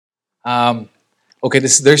Um, okay,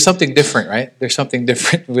 there's something different, right? There's something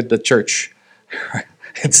different with the church.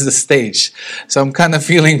 It's the stage. So I'm kind of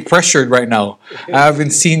feeling pressured right now. I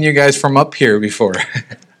haven't seen you guys from up here before.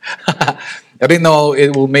 I didn't know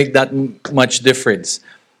it will make that much difference.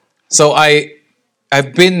 So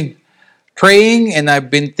I've been praying and I've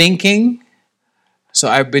been thinking. So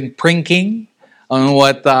I've been prinking on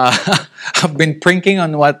what I've been prinking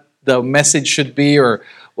on what the message should be, or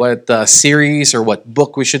what series or what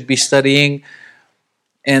book we should be studying.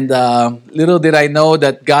 And little did I know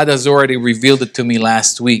that God has already revealed it to me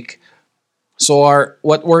last week. So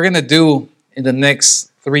what we're gonna do in the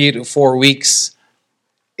next 3 to 4 weeks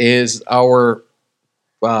is our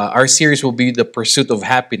series will be the pursuit of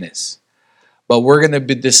happiness. But we're gonna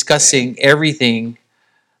be discussing everything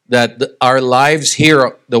that our lives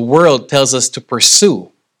here, the world tells us to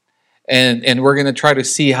pursue, and we're gonna try to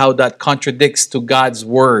see how that contradicts to God's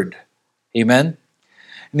word. Amen.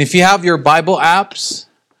 And if you have your Bible apps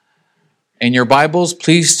and your Bibles,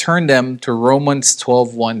 please turn them to Romans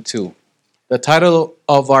 12:1-2. The title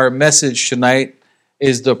of our message tonight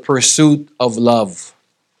is The Pursuit of Love.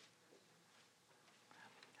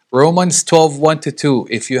 Romans 12:1-2.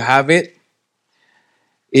 If you have it,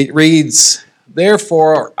 it reads,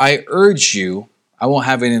 "Therefore, I urge you," I won't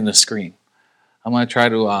have it in the screen. I'm going to try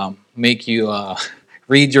to make you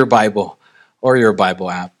read your Bible or your Bible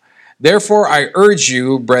app. "Therefore, I urge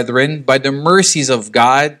you, brethren, by the mercies of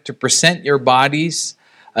God, to present your bodies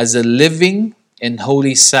as a living and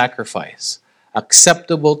holy sacrifice,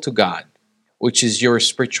 acceptable to God, which is your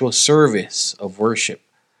spiritual service of worship.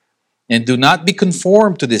 And do not be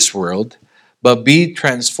conformed to this world, but be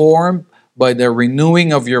transformed by the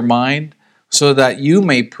renewing of your mind, so that you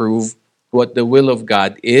may prove what the will of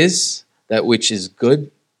God is, that which is good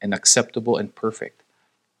and acceptable and perfect."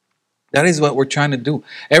 That is what we're trying to do.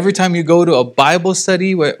 Every time you go to a Bible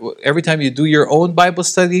study, every time you do your own Bible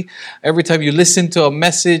study, every time you listen to a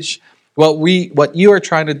message, what you are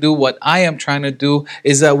trying to do, what I am trying to do,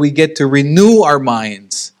 is that we get to renew our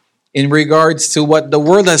minds in regards to what the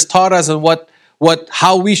world has taught us, and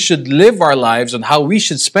how we should live our lives and how we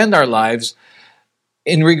should spend our lives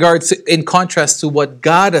in contrast to what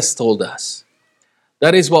God has told us.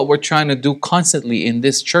 That is what we're trying to do constantly in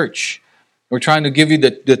this church. We're trying to give you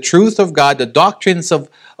the truth of God, the doctrines of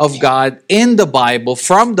God in the Bible,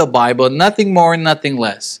 from the Bible, nothing more, nothing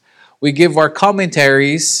less. We give our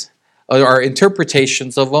commentaries, or our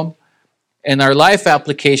interpretations of them, and our life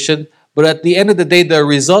application. But at the end of the day, the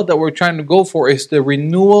result that we're trying to go for is the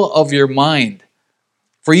renewal of your mind.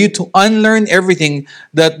 For you to unlearn everything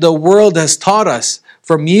that the world has taught us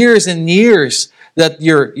from years and years, that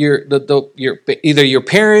either your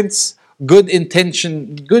parents, good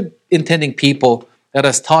intending people that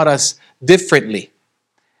has taught us differently,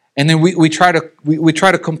 and then we try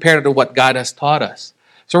to compare it to what God has taught us.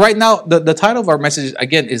 So right now, the title of our message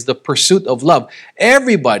again is The Pursuit of Love.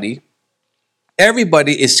 Everybody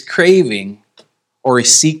is craving or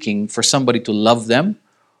is seeking for somebody to love them,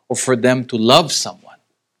 or for them to love someone.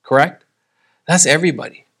 Correct? That's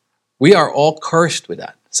everybody. We are all cursed with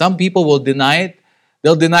that. Some people will deny it.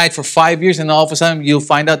 They'll deny it for 5 years, and all of a sudden you'll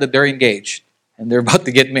find out that they're engaged and they're about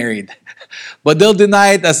to get married. But they'll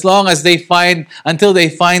deny it until they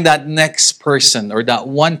find that next person, or that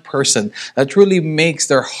one person that truly makes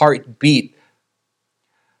their heart beat.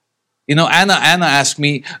 Anna asked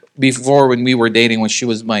me before, when we were dating, when she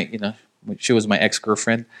was my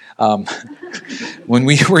ex-girlfriend. When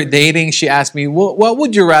we were dating, she asked me, what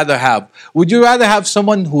would you rather have? Would you rather have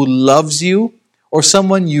someone who loves you, or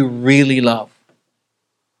someone you really love?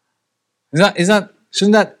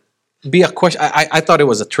 Shouldn't that be a question? I thought it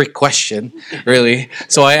was a trick question, really.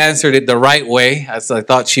 So I answered it the right way, as I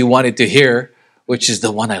thought she wanted to hear, which is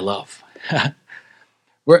the one I love.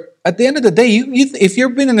 Where at the end of the day, if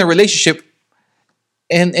you've been in a relationship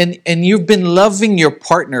and you've been loving your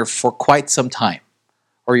partner for quite some time,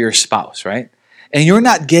 or your spouse, right? And you're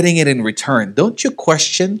not getting it in return, don't you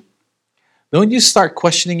question? Don't you start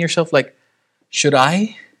questioning yourself, like, should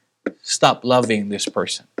I stop loving this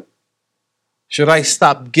person? Should I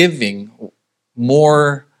stop giving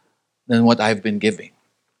more than what I've been giving?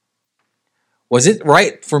 Was it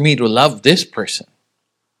right for me to love this person?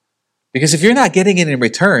 Because if you're not getting it in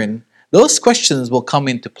return, those questions will come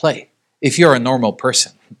into play if you're a normal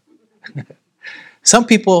person. Some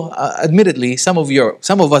people, admittedly, some of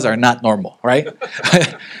us are not normal, right?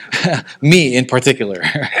 Me in particular.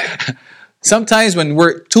 Sometimes when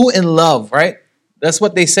we're too in love, right? That's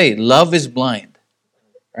what they say. Love is blind,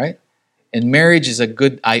 right? And marriage is a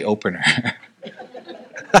good eye opener.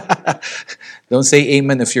 Don't say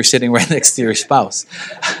amen if you're sitting right next to your spouse.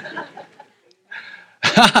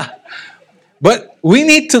 But we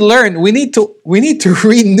need to learn. We need to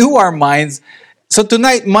renew our minds. So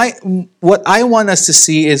tonight, what I want us to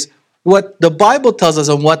see is what the Bible tells us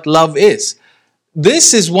on what love is.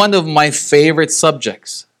 This is one of my favorite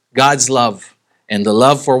subjects, God's love and the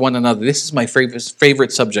love for one another. This is my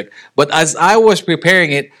favorite subject. But as I was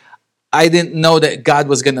preparing it, I didn't know that God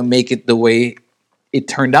was going to make it the way it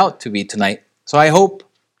turned out to be tonight. So I hope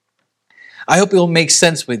it will make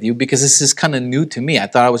sense with you, because this is kind of new to me. I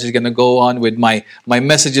thought I was just going to go on with my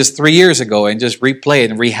messages 3 years ago and just replay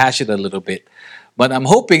it and rehash it a little bit. But I'm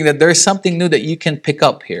hoping that there's something new that you can pick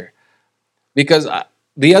up here. Because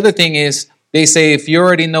the other thing is, they say if you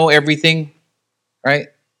already know everything, right,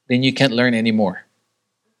 then you can't learn anymore.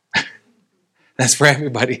 That's for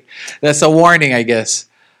everybody. That's a warning, I guess.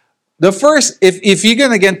 The first, if you're going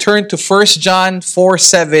to again turn to 1 John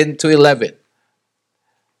 4:7-11.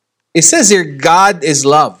 It says here, God is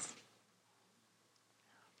love.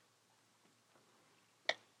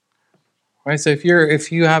 Right, so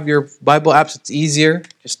if you have your Bible apps, it's easier.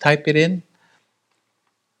 Just type it in.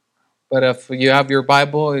 But if you have your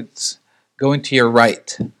Bible, it's going to your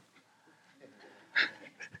right.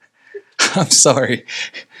 I'm sorry.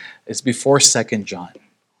 It's before 2 John.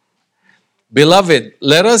 Beloved,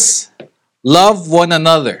 let us love one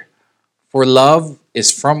another, for love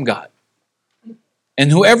is from God.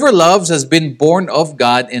 And whoever loves has been born of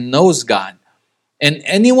God and knows God. And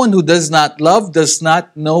anyone who does not love does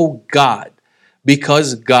not know God,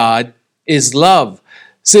 because God is love.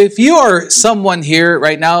 So if you are someone here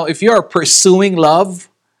right now, if you are pursuing love,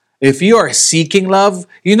 if you are seeking love,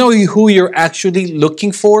 you know who you're actually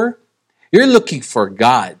looking for? You're looking for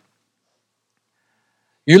God.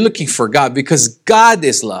 You're looking for God, because God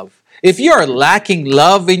is love. If you are lacking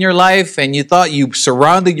love in your life and you thought you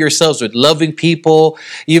surrounded yourselves with loving people,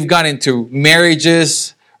 you've gone into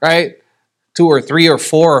marriages, right? 2 or 3 or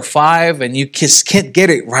 4 or 5, and you just can't get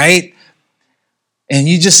it right. And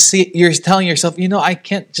you're telling yourself, I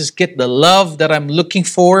can't just get the love that I'm looking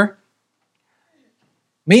for.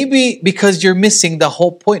 Maybe because you're missing the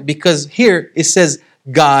whole point, because here it says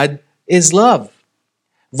God is love.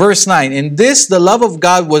 Verse 9, in this the love of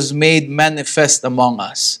God was made manifest among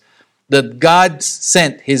us, that God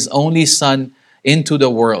sent His only Son into the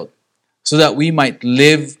world so that we might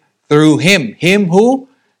live through Him. Him who?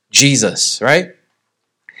 Jesus, right?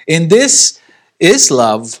 In this is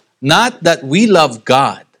love, not that we love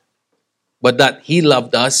God, but that He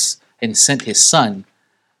loved us and sent His Son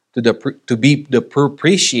to be the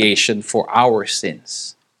propitiation for our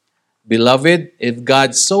sins. Beloved, if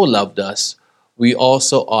God so loved us, we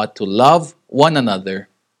also ought to love one another.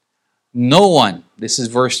 No one, this is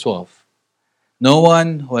verse 12, no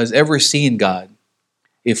one who has ever seen God.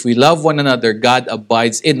 If we love one another, God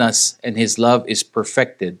abides in us, and His love is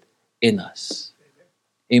perfected in us.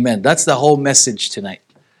 Amen. That's the whole message tonight.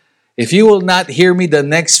 If you will not hear me the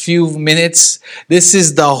next few minutes, this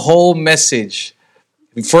is the whole message.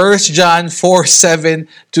 1 John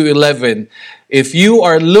 4:7-11. If you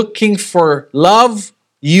are looking for love,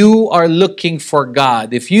 you are looking for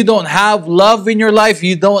God. If you don't have love in your life,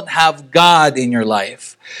 you don't have God in your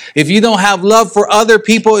life. If you don't have love for other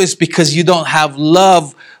people, it's because you don't have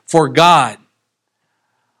love for God.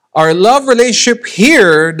 Our love relationship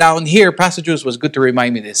here, down here, Pastor Jules was good to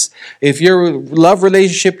remind me this. If your love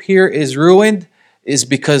relationship here is ruined, it's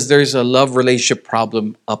because there's a love relationship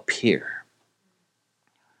problem up here.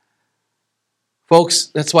 Folks,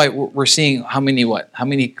 that's why we're seeing how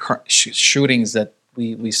many shootings that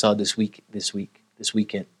we saw this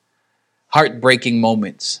weekend. Heartbreaking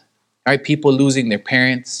moments. Right? People losing their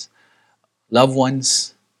parents, loved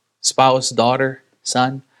ones, spouse, daughter,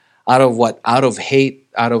 son, out of what? Out of hate,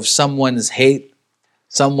 out of someone's hate,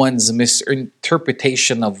 someone's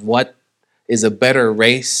misinterpretation of what is a better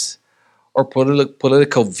race or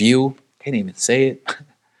political view. Can't even say it.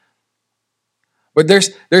 But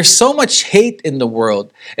there's so much hate in the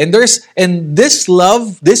world. And this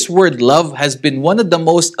word love has been one of the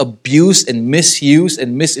most abused and misused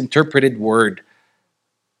and misinterpreted word.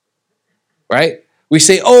 Right? We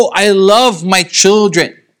say, "Oh, I love my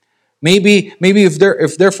children." Maybe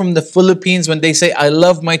if they're from the Philippines, when they say, "I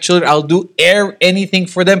love my children, I'll do anything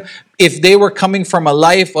for them." If they were coming from a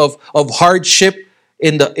life of hardship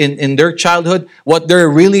in their childhood, what they're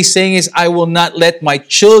really saying is, "I will not let my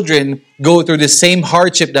children go through the same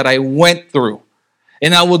hardship that I went through.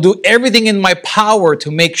 And I will do everything in my power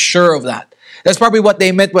to make sure of that." That's probably what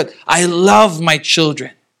they meant, but "I love my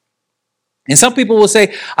children." And some people will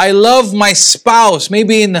say, "I love my spouse,"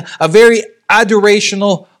 maybe in a very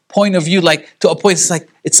adorational point of view, like to a point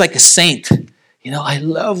it's like a saint. "I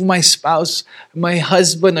love my spouse, my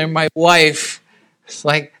husband or my wife." It's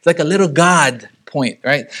like a little God point,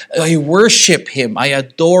 right? I worship him. I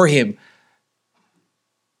adore him.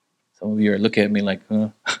 Some of you are looking at me like, huh?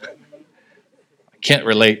 I can't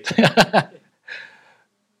relate.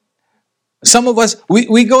 Some of us,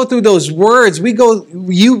 we go through those words. We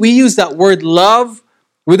use that word love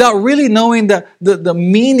without really knowing the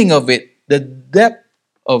meaning of it, the depth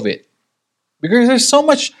of it. Because there's so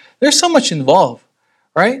much involved,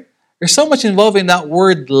 right? There's so much involved in that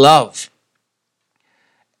word love.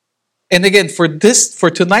 And again, for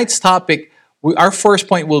tonight's topic, our first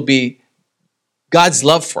point will be God's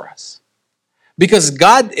love for us. Because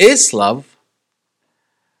God is love,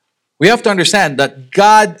 we have to understand that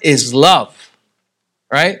God is love,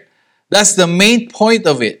 right? That's the main point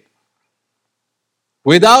of it.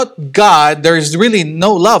 Without God, there's really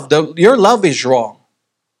no love. Your love is wrong.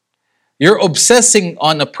 You're obsessing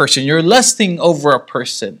on a person. You're lusting over a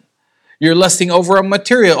person. You're lusting over a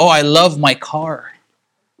material. Oh, I love my car.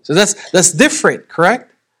 So that's different,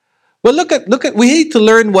 correct? But look at we need to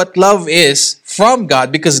learn what love is from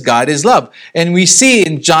God because God is love. And we see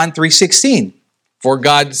in John 3:16, for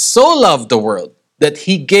God so loved the world that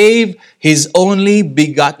he gave his only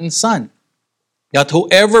begotten son, that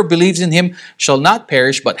whoever believes in him shall not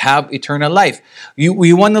perish but have eternal life.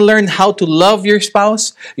 You want to learn how to love your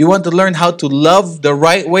spouse? You want to learn how to love the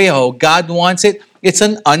right way, how God wants it? It's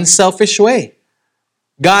an unselfish way.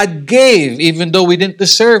 God gave even though we didn't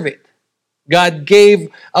deserve it. God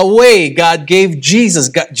gave away. God gave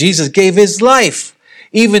Jesus. Jesus gave his life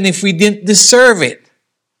even if we didn't deserve it.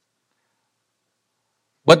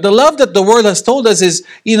 But the love that the world has told us is,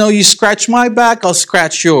 you scratch my back, I'll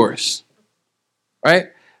scratch yours.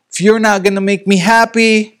 Right? If you're not going to make me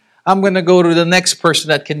happy, I'm going to go to the next person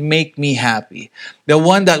that can make me happy. The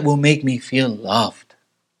one that will make me feel loved.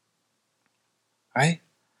 Right?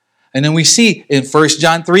 And then we see in 1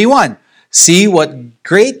 John 3:1, see what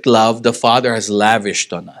great love the Father has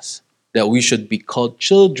lavished on us, that we should be called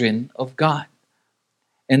children of God.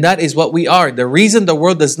 And that is what we are. The reason the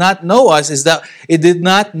world does not know us is that it did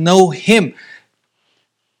not know him.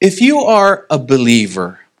 If you are a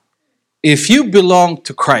believer, if you belong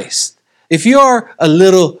to Christ, if you are a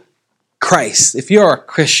little Christ, if you are a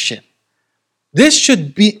Christian, this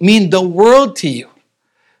should mean the world to you.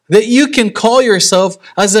 That you can call yourself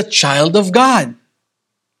as a child of God.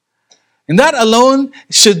 And that alone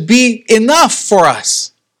should be enough for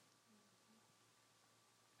us.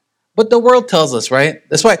 But the world tells us, right?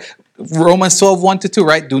 That's why Romans 12:1-2,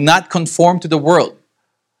 right? Do not conform to the world,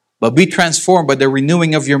 but be transformed by the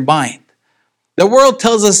renewing of your mind. The world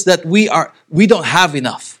tells us that we don't have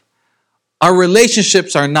enough. Our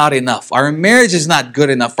relationships are not enough. Our marriage is not good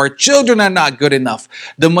enough. Our children are not good enough.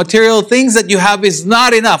 The material things that you have is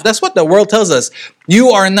not enough. That's what the world tells us. You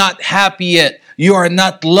are not happy yet. You are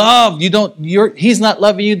not loved. He's not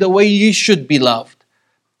loving you the way you should be loved.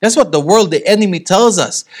 That's what the world, the enemy, tells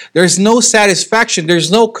us. There's no satisfaction. There's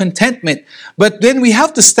no contentment. But then we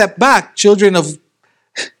have to step back,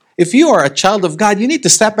 if you are a child of God, you need to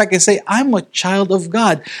step back and say, I'm a child of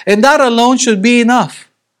God. And that alone should be enough.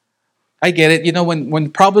 I get it.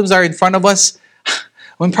 When problems are in front of us,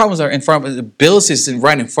 bills is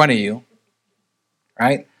right in front of you,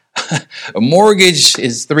 right? A mortgage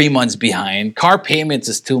is 3 months behind. Car payments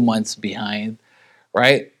is 2 months behind,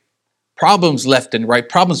 right? Problems left and right.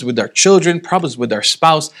 Problems with our children. Problems with our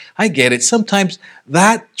spouse. I get it. Sometimes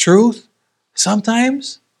that truth, it's not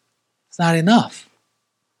enough.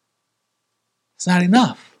 It's not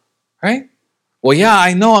enough, right? Well, yeah,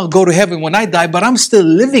 I know I'll go to heaven when I die, but I'm still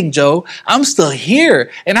living, Joe. I'm still here,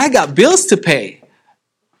 and I got bills to pay.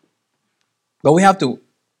 But we have to,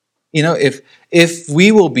 if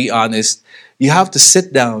we will be honest, you have to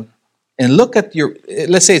sit down and look at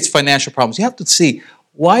let's say it's financial problems. You have to see,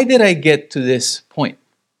 why did I get to this point?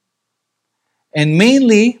 And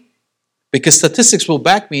mainly, because statistics will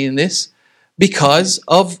back me in this, because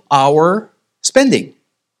of our spending.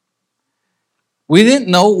 We didn't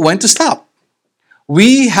know when to stop.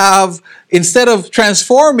 We have, instead of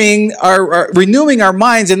transforming renewing our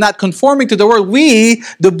minds and not conforming to the world, we,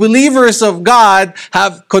 the believers of God,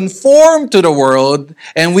 have conformed to the world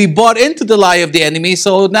and we bought into the lie of the enemy.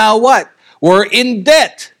 So now what? We're in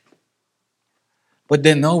debt. But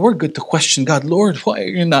then, no, we're good to question God. Lord, why are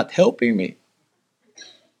you not helping me?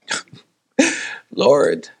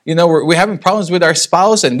 Lord, we're having problems with our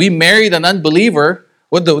spouse and we married an unbeliever.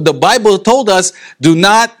 What the Bible told us, do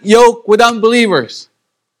not yoke with unbelievers.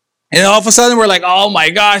 And all of a sudden we're like, oh my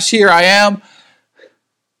gosh, here I am.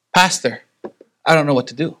 Pastor, I don't know what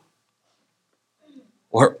to do.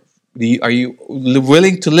 Or are you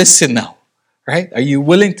willing to listen now? Right? Are you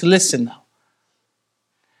willing to listen now?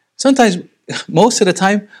 Sometimes most of the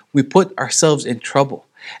time, we put ourselves in trouble.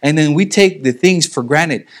 And then we take the things for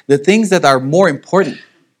granted, the things that are more important.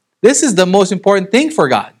 This is the most important thing for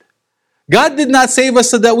God. God did not save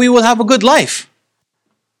us so that we will have a good life.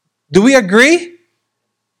 Do we agree?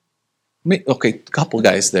 Okay, a couple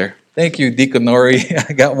guys there. Thank you, Deacon Nori.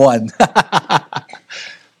 I got one.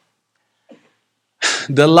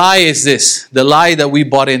 The lie is this. The lie that we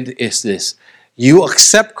bought into is this. You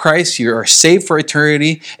accept Christ, you are saved for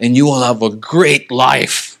eternity, and you will have a great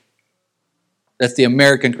life. That's the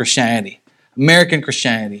American Christianity. American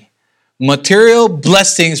Christianity. Material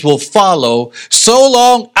blessings will follow so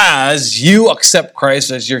long as you accept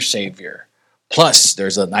Christ as your Savior. Plus,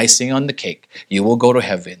 there's an icing on the cake. You will go to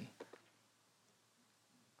heaven.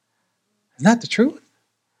 Isn't that the truth?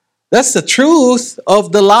 That's the truth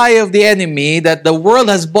of the lie of the enemy that the world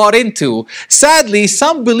has bought into. Sadly,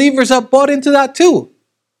 some believers have bought into that too.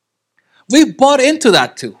 We've bought into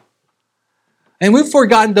that too. And we've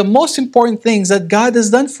forgotten the most important things that God has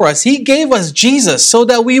done for us. He gave us Jesus so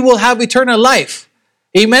that we will have eternal life.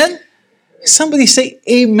 Amen? Somebody say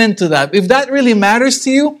amen to that. If that really matters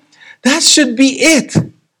to you, that should be it.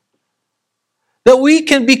 That we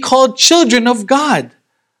can be called children of God.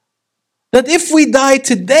 That if we die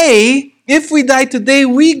today,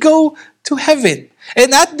 we go to heaven.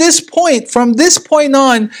 And at this point, from this point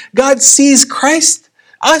on, God sees Christ,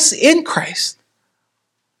 us in Christ.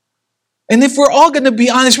 And if we're all going to be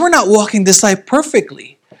honest, we're not walking this life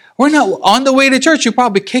perfectly. We're not on the way to church. You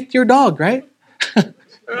probably kicked your dog, right?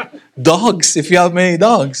 Dogs, if you have many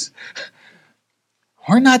dogs.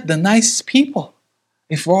 We're not the nicest people,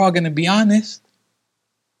 if we're all going to be honest.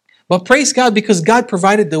 But praise God because God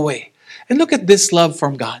provided the way. And look at this love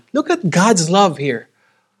from God. Look at God's love here.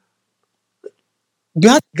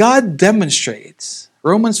 God demonstrates,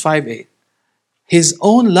 Romans 5:8, His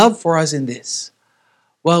own love for us in this.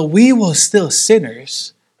 While we were still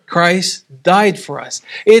sinners, Christ died for us.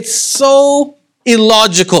 It's so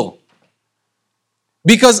illogical.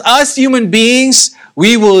 Because us human beings,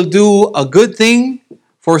 we will do a good thing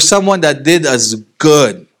for someone that did us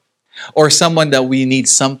good. Or someone that we need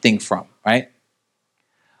something from, right?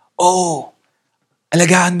 Oh,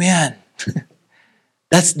 alagaan mo yan.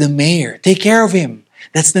 That's the mayor. Take care of him.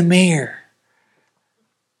 That's the mayor.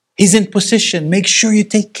 He's in position. Make sure you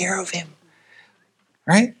take care of him.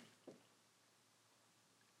 Right?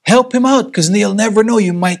 Help him out because you'll never know.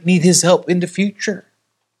 You might need his help in the future.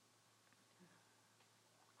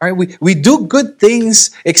 All right? We do good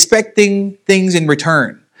things expecting things in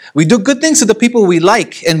return. We do good things to the people we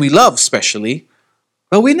like and we love especially.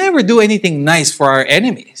 But we never do anything nice for our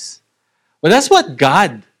enemies. But that's what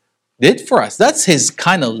God did for us. That's His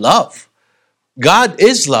kind of love. God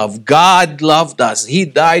is love. God loved us. He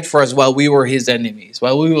died for us while we were His enemies.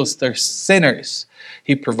 While we were sinners,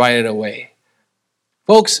 He provided a way.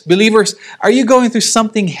 Folks, believers, are you going through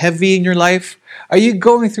something heavy in your life? Are you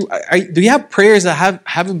going through, do you have prayers that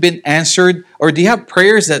haven't been answered? Or do you have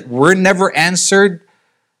prayers that were never answered?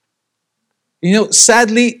 You know,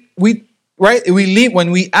 sadly, when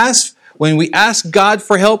we ask God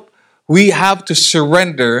for help, we have to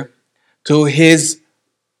surrender to His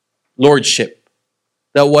lordship.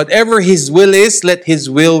 That whatever His will is, let His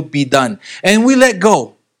will be done. And we let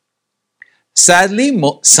go. Sadly,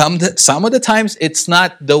 some of the times, it's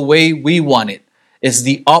not the way we want it. It's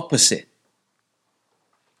the opposite.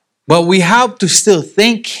 But we have to still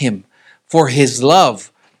thank Him for His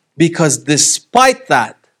love. Because despite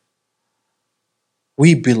that,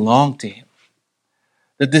 we belong to Him.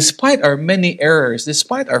 That despite our many errors,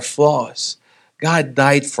 despite our flaws, God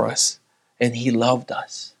died for us and He loved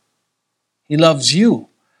us. He loves you.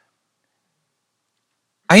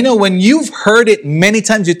 I know when you've heard it many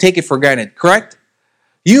times, you take it for granted, correct?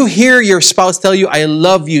 You hear your spouse tell you, I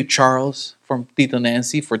love you, Charles, from Tito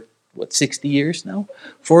Nancy for 60 years now?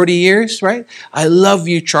 40 years, right? I love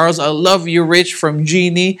you, Charles. I love you, Rich, from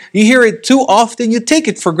Jeannie. You hear it too often, you take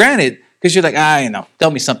it for granted because you're like,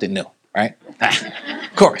 tell me something new, right?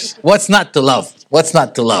 Of course. What's not to love? What's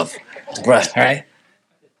not to love? Right?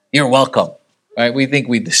 You're welcome. Right? We think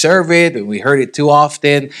we deserve it, and we heard it too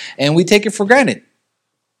often, and we take it for granted.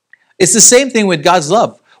 It's the same thing with God's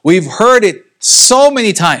love. We've heard it so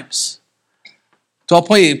many times to a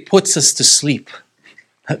point it puts us to sleep.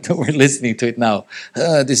 We're listening to it now.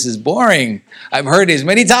 This is boring. I've heard it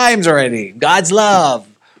many times already. God's love.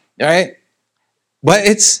 Right? But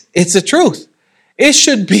it's the truth. It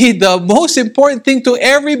should be the most important thing to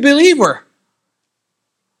every believer.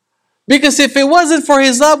 Because if it wasn't for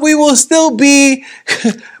His love, we will still be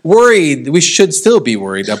worried. We should still be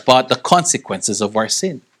worried about the consequences of our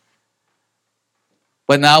sin.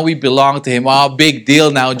 But now we belong to him. Oh, big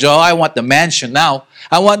deal now, Joe. I want the mansion now.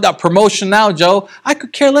 I want that promotion now, Joe. I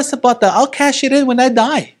could care less about that. I'll cash it in when I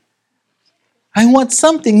die. I want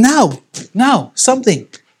something now. Now, something.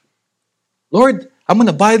 Lord, I'm going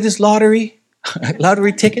to buy this lottery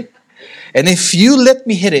ticket. And if you let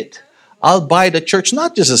me hit it, I'll buy the church,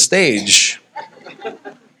 not just a stage.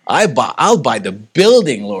 I'll buy the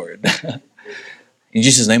building, Lord. In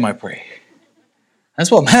Jesus' name I pray. That's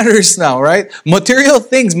what matters now, right? Material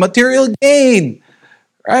things, material gain,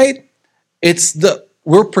 right?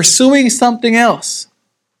 We're pursuing something else.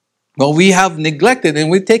 But we have neglected and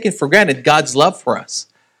we've taken for granted God's love for us.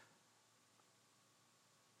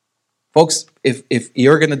 Folks, if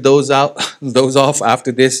you're going to doze off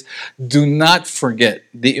after this, do not forget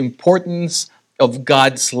the importance of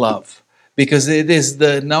God's love, because it is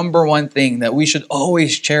the number one thing that we should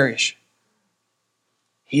always cherish.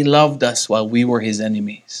 He loved us while we were his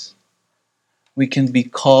enemies. We can be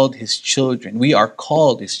called his children. We are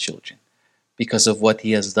called his children because of what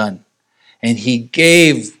he has done. And he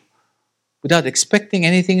gave without expecting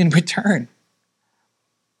anything in return.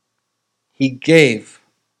 He gave.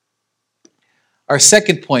 Our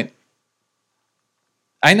second point.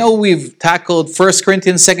 I know we've tackled 1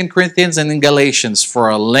 Corinthians, 2 Corinthians, and in Galatians for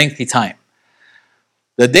a lengthy time.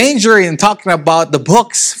 The danger in talking about the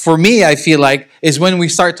books, for me, I feel like, is when we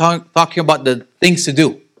start talking about the things to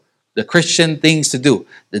do. The Christian things to do.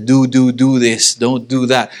 The do this, don't do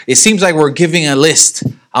that. It seems like we're giving a list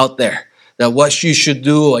out there. That what you should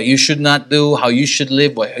do, what you should not do, how you should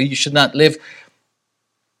live, what you should not live.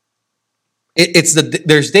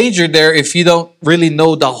 There's danger there if you don't really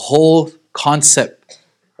know the whole concept,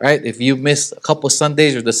 right? If you miss a couple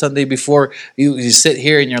Sundays or the Sunday before, you sit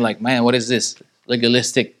here and you're like, man, what is this?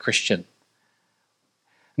 Legalistic Christian.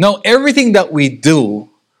 No, everything that we do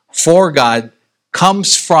for God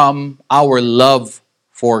comes from our love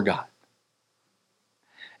for God.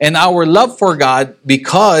 And our love for God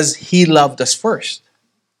because he loved us first.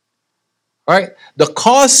 All right? The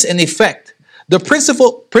cause and effect. The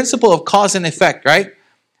principle of cause and effect, right?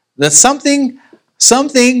 That something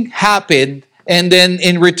happened, and then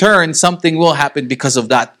in return, something will happen because of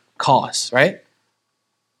that cause, right?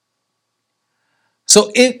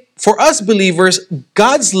 So for us believers,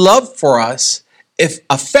 God's love for us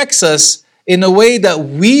affects us in a way that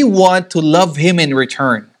we want to love him in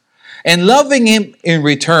return. And loving him in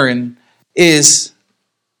return is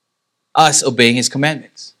us obeying his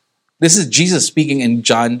commandments. This is Jesus speaking in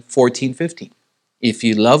John 14:15. If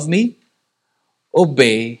you love me,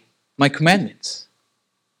 obey my commandments.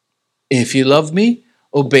 If you love me,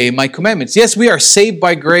 obey my commandments. Yes, we are saved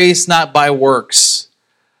by grace, not by works.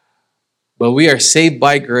 But we are saved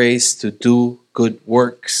by grace to do good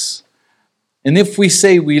works. And if we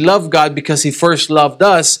say we love God because he first loved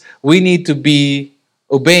us, we need to be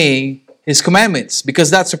obeying his commandments, because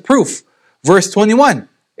that's a proof. Verse 21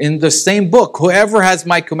 in the same book, whoever has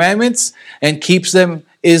my commandments and keeps them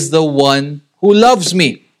is the one who loves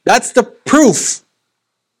me. That's the proof.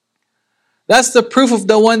 That's the proof of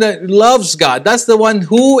the one that loves God. That's the one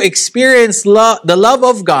who experienced the love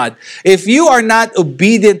of God. If you are not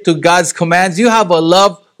obedient to God's commands, you have a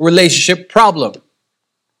love relationship problem.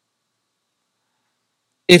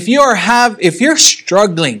 If you're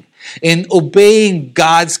struggling in obeying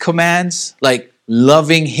God's commands, like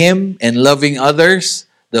loving him and loving others,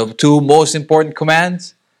 the two most important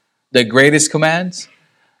commands, the greatest commands,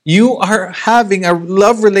 you are having a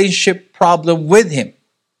love relationship problem with him.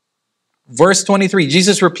 Verse 23,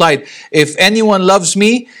 Jesus replied, if anyone loves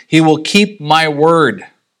me, he will keep my word.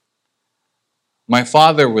 My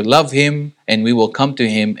Father will love him, and we will come to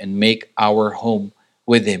him and make our home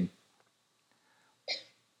with him.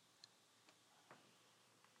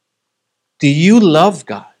 Do you love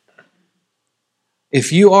God?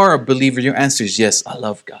 If you are a believer, your answer is yes, I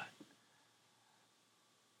love God.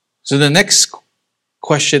 So the next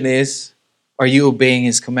question is, are you obeying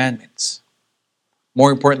his commandments?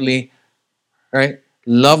 More importantly, right?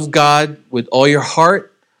 Love God with all your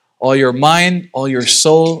heart, all your mind, all your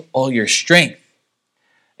soul, all your strength.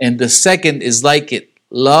 And the second is like it.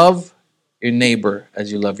 Love your neighbor as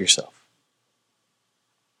you love yourself.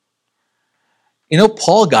 You know,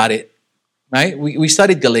 Paul got it, right? We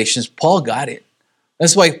studied Galatians. Paul got it.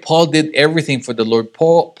 That's why Paul did everything for the Lord.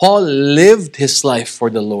 Paul lived his life for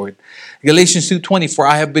the Lord. Galatians 2:20, for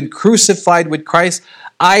I have been crucified with Christ.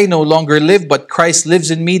 I no longer live, but Christ lives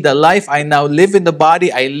in me. The life I now live in the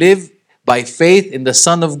body, I live by faith in the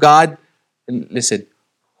Son of God. And listen,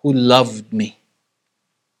 who loved me.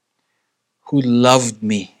 Who loved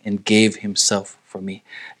me and gave himself for me.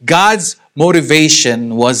 God's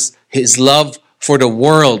motivation was his love for the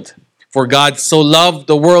world. For God so loved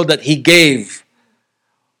the world that he gave.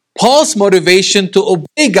 Paul's motivation to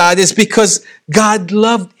obey God is because God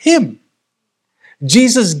loved him.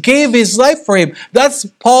 Jesus gave his life for him. That's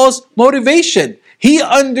Paul's motivation. He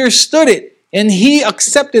understood it and he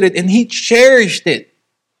accepted it and he cherished it.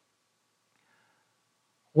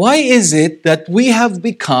 Why is it that we have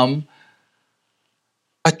become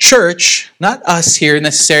a church, not us here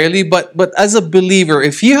necessarily, but as a believer,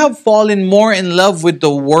 if you have fallen more in love with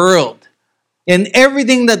the world and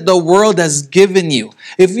everything that the world has given you,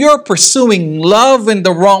 if you're pursuing love in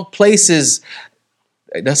the wrong places,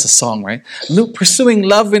 that's a song, right? Pursuing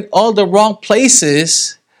love in all the wrong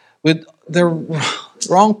places with the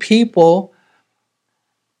wrong people,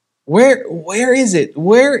 where is it?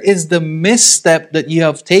 Where is the misstep that you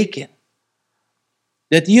have taken?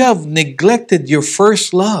 That you have neglected your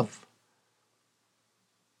first love,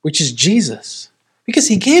 which is Jesus. Because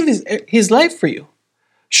he gave his life for you.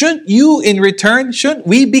 Shouldn't you in return, shouldn't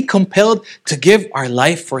we be compelled to give our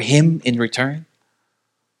life for him in return?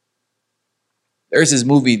 There's this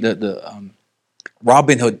movie, the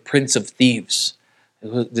Robin Hood, Prince of Thieves.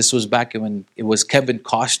 This was back when it was Kevin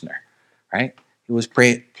Costner, right? He was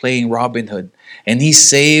playing Robin Hood. And he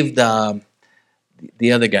saved the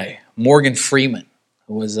other guy, Morgan Freeman,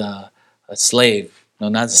 who was a slave. No,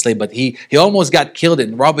 not a slave, but he almost got killed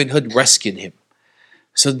and Robin Hood rescued him.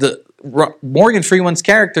 So Morgan Freeman's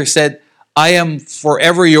character said, I am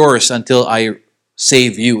forever yours until I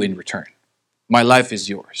save you in return. My life is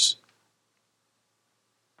yours.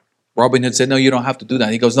 Robin Hood said, no, you don't have to do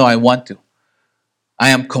that. He goes, no, I want to. I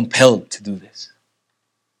am compelled to do this.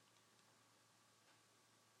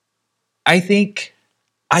 I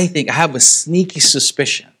have a sneaky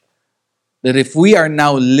suspicion that if we are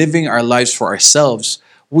now living our lives for ourselves,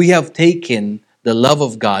 we have taken the love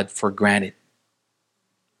of God for granted.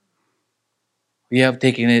 We have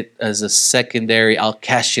taken it as a secondary, I'll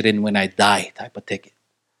cash it in when I die type of ticket.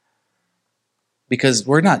 Because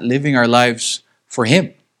we're not living our lives for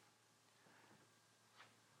him.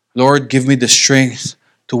 Lord, give me the strength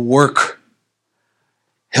to work.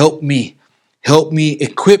 Help me,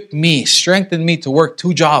 equip me, strengthen me to work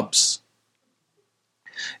 2 jobs.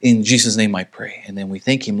 In Jesus' name I pray. And then we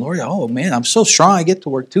thank him, Lord, oh man, I'm so strong. I get to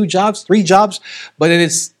work 2 jobs, 3 jobs. But it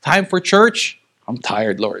is time for church. I'm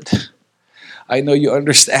tired, Lord. I know you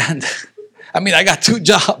understand. I got 2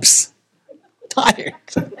 jobs. I'm tired.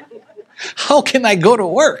 How can I go to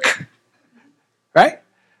work? Right?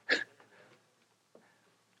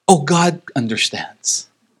 Oh, God understands.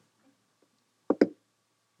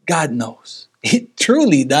 God knows. He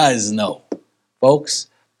truly does know, folks.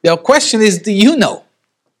 The question is, do you know?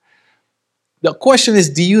 The question is,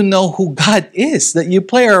 do you know who God is, that you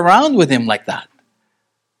play around with him like that?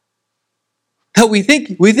 That we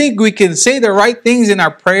think we can say the right things in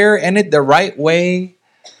our prayer and it the right way.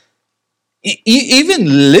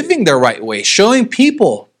 Even living the right way, showing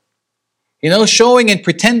people, showing and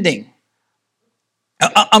pretending.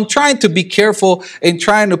 I'm trying to be careful in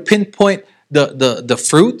trying to pinpoint the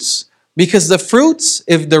fruits, because the fruits,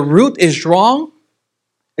 if the root is wrong,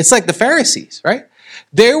 it's like the Pharisees, right?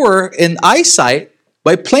 They were in eyesight,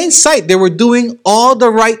 by plain sight, they were doing all the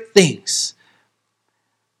right things.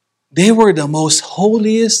 They were the most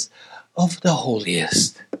holiest of the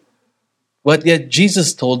holiest. But yet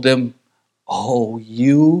Jesus told them, oh,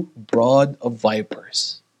 you brood of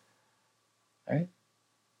vipers. Right?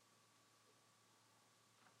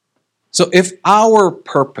 So if our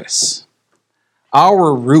purpose,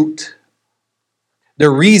 our root, the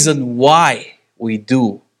reason why we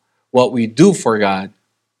do what we do for God,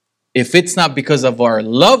 if it's not because of our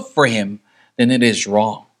love for him, then it is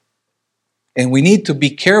wrong. And we need to be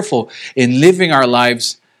careful in living our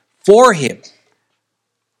lives for him.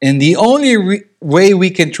 And the only way we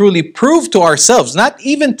can truly prove to ourselves, not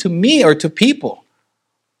even to me or to people,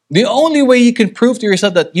 the only way you can prove to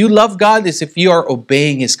yourself that you love God is if you are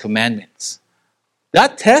obeying his commandments.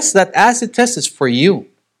 That test, that acid test, is for you,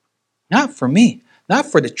 not for me, not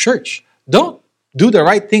for the church. Don't do the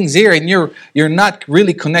right things here and you're not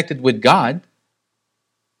really connected with God.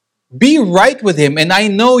 Be right with him, and I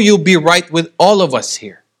know you'll be right with all of us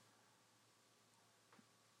here.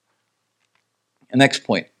 The next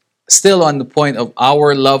point, still on the point of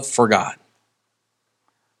our love for God.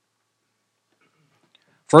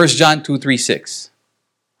 1 John 2:3-6.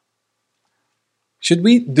 Should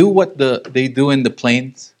we do what they do in the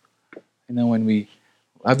planes?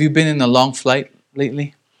 Have you been in a long flight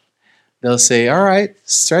lately? They'll say, all right,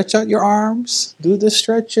 stretch out your arms, do the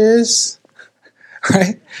stretches,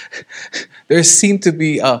 right? There seemed to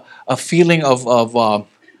be a feeling of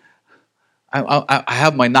I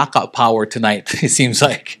have my knockout power tonight. It seems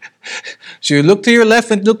like. So you look to your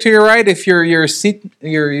left and look to your right. If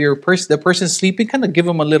the person sleeping, kind of give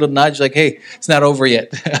them a little nudge, like, "Hey, it's not over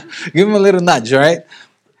yet." Give them a little nudge, all right?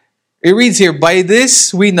 It reads here, "By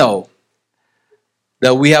this we know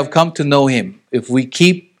that we have come to know Him, if we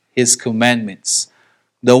keep His commandments.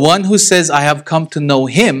 The one who says, 'I have come to know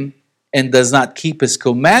Him,' and does not keep His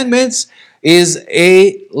commandments is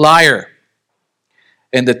a liar,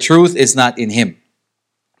 and the truth is not in him.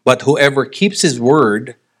 But whoever keeps His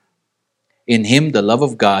word, in him the love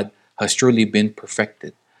of God has truly been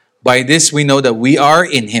perfected. By this we know that we are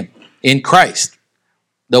in Him, in Christ.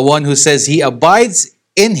 The one who says he abides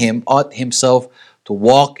in Him ought himself to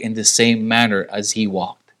walk in the same manner as He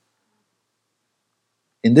walked."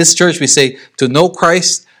 In this church we say to know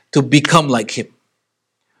Christ, to become like Him.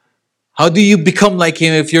 How do you become like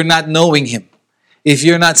Him if you're not knowing Him? If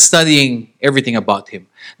you're not studying everything about Him?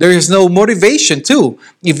 There is no motivation too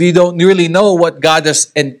if you don't really know what God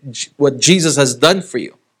has and what Jesus has done for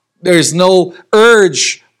you. There is no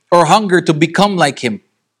urge or hunger to become like Him.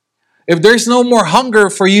 If there's no more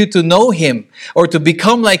hunger for you to know Him or to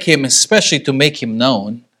become like Him, especially to make Him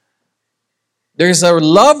known, there's a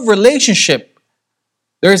love relationship.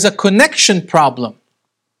 There's a connection problem.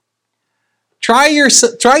 Try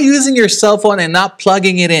using your cell phone and not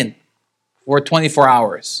plugging it in for 24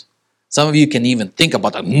 hours. Some of you can even think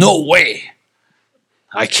about that. No way!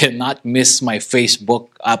 I cannot miss my Facebook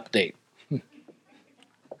update.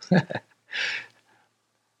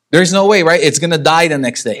 There's no way, right? It's going to die the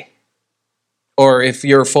next day. Or if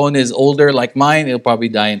your phone is older like mine, it'll probably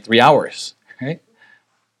die in 3 hours, right?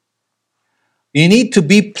 You need to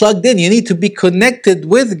be plugged in. You need to be connected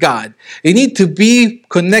with God. You need to be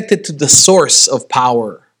connected to the source of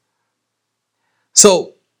power.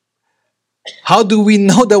 So, how do we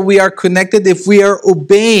know that we are connected? If we are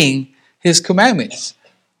obeying His commandments.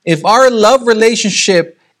 If our love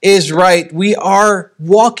relationship is right, we are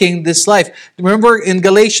walking this life. Remember in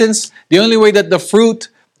Galatians, the only way that the fruit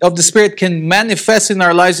of the Spirit can manifest in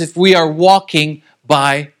our lives if we are walking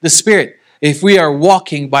by the Spirit. If we are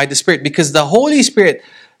walking by the Spirit. Because the Holy Spirit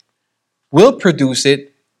will produce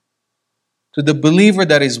it to the believer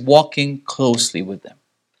that is walking closely with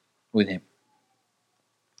Him.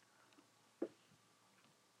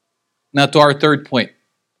 Now to our third point.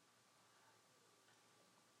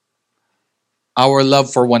 Our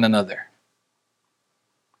love for one another.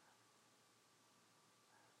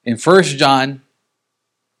 In 1 John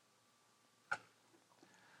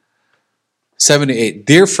 7-8,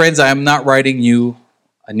 "Dear friends, I am not writing you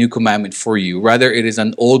a new commandment for you. Rather, it is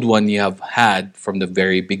an old one you have had from the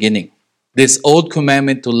very beginning. This old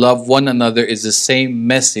commandment to love one another is the same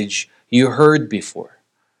message you heard before.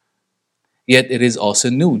 Yet it is also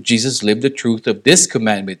new. Jesus lived the truth of this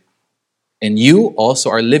commandment, and you also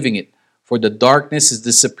are living it. For the darkness is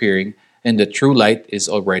disappearing, and the true light is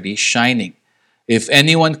already shining. If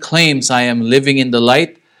anyone claims I am living in the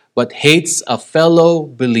light, but hates a fellow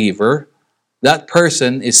believer, that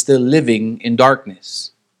person is still living in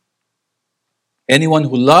darkness. Anyone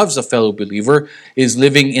who loves a fellow believer is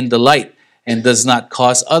living in the light and does not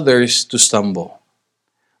cause others to stumble.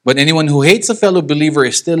 But anyone who hates a fellow believer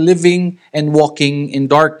is still living and walking in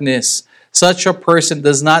darkness. Such a person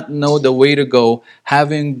does not know the way to go,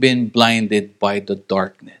 having been blinded by the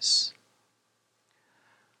darkness."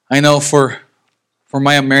 I know for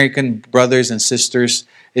my American brothers and sisters,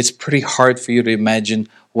 it's pretty hard for you to imagine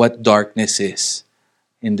what darkness is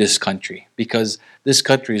in this country, because this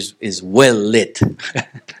country is well lit,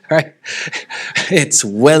 right? It's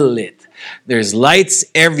well lit. There's lights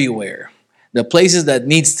everywhere. The places that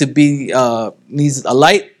needs a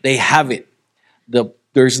light, they have it.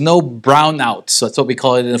 There's no brownouts. That's what we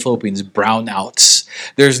call it in the Philippines, brownouts.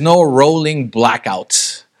 There's no rolling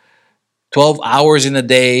blackouts. 12 hours in a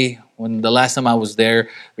day. When the last time I was there,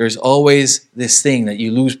 there's always this thing that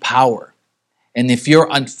you lose power. And if you're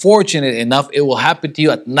unfortunate enough, it will happen to you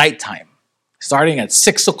at nighttime, starting at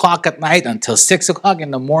 6 o'clock at night until 6 o'clock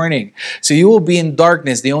in the morning. So you will be in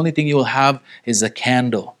darkness. The only thing you will have is a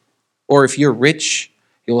candle. Or if you're rich,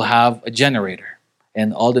 you'll have a generator.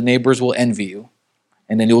 And all the neighbors will envy you.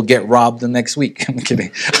 And then you'll get robbed the next week. I'm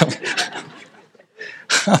kidding.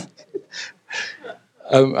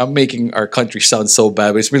 I'm making our country sound so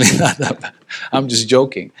bad, but it's really not that bad. I'm just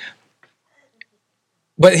joking.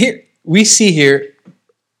 But here, we see here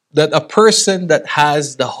that a person that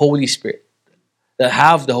has the Holy Spirit,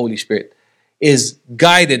 is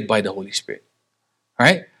guided by the Holy Spirit. All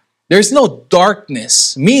right? There's no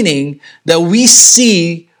darkness, meaning that we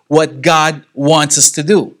see what God wants us to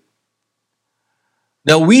do.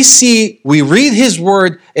 That we read His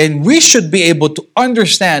Word, and we should be able to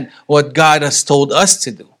understand what God has told us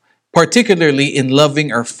to do, particularly in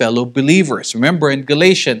loving our fellow believers. Remember in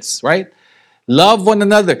Galatians, right? Love one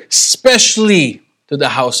another, especially to the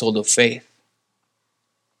household of faith.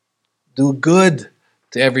 Do good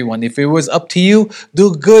to everyone. If it was up to you,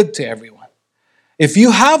 do good to everyone. If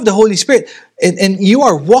you have the Holy Spirit and you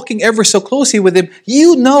are walking ever so closely with Him,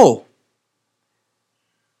 you know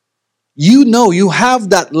you have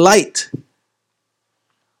that light.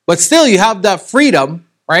 But still, you have that freedom,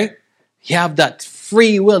 right? You have that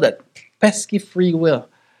free will, that pesky free will,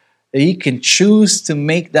 that you can choose to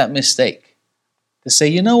make that mistake. To say,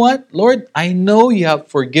 you know what, Lord, I know you have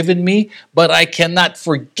forgiven me, but I cannot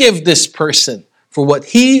forgive this person for what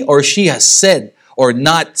he or she has said or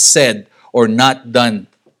not done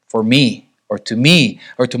for me or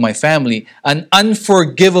to my family. An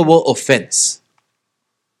unforgivable offense.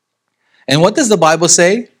 And what does the Bible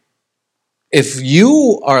say? If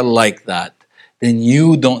you are like that, then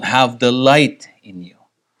you don't have the light in you.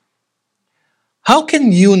 How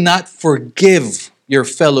can you not forgive your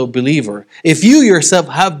fellow believer if you yourself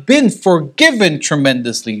have been forgiven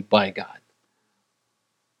tremendously by God?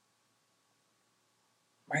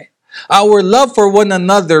 Right? Our love for one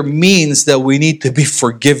another means that we need to be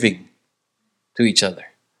forgiving to each other.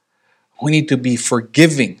 We need to be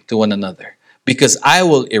forgiving to one another, because I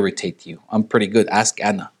will irritate you. I'm pretty good. Ask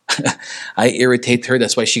Anna. I irritate her.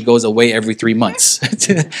 That's why she goes away every 3 months.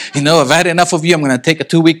 I've had enough of you. I'm going to take a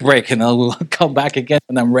 2-week break and I'll come back again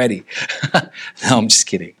when I'm ready. No, I'm just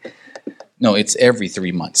kidding. No, it's every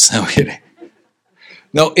 3 months. No, I'm kidding.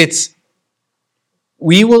 No,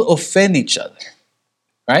 we will offend each other,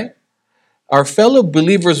 right? Our fellow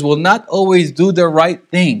believers will not always do the right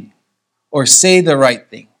thing or say the right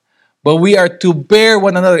thing. But we are to bear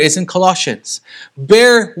one another. It's in Colossians.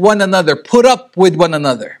 Bear one another. Put up with one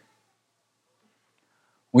another.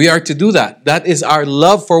 We are to do that. That is our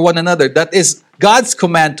love for one another. That is God's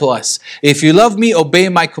command to us. If you love me, obey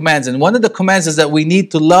my commands. And one of the commands is that we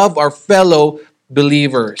need to love our fellow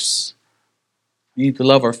believers. We need to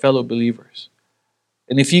love our fellow believers.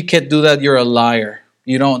 And if you can't do that, you're a liar.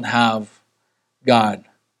 You don't have God.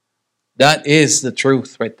 That is the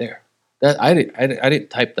truth right there. That I didn't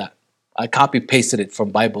type that. I copy-pasted it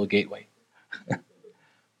from Bible Gateway.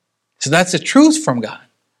 So that's the truth from God.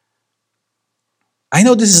 I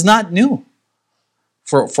know this is not new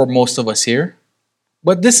for most of us here,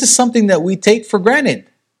 but this is something that we take for granted.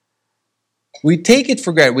 We take it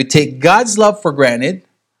for granted. We take God's love for granted,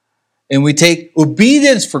 and we take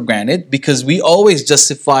obedience for granted because we always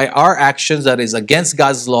justify our actions that is against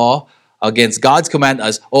God's law, against God's command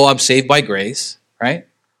as, I'm saved by grace, right?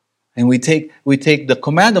 And we take the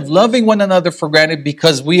command of loving one another for granted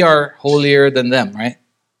because we are holier than them, right?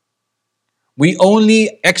 We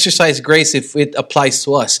only exercise grace if it applies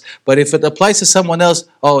to us. But if it applies to someone else,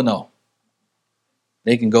 no.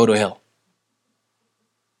 They can go to hell.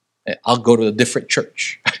 I'll go to a different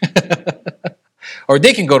church. Or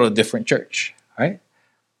they can go to a different church, right?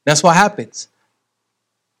 That's what happens.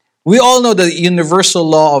 We all know the universal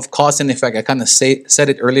law of cause and effect. I kind of said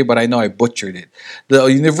it earlier, but I know I butchered it. The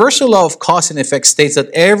universal law of cause and effect states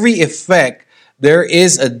that every effect, there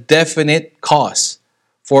is a definite cause.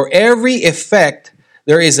 For every effect,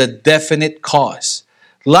 there is a definite cause.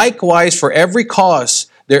 Likewise, for every cause,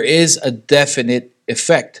 there is a definite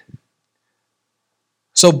effect.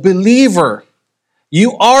 So, believer,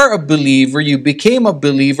 you are a believer. You became a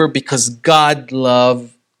believer because God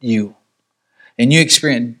loved you. And you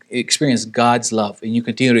experience God's love, and you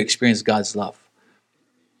continue to experience God's love.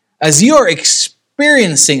 As you are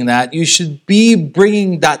experiencing that, you should be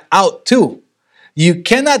bringing that out too. You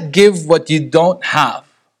cannot give what you don't have.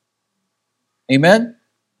 Amen?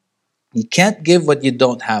 You can't give what you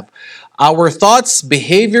don't have. Our thoughts,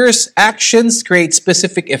 behaviors, actions create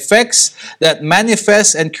specific effects that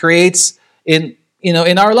manifest and creates in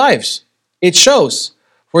our lives. It shows.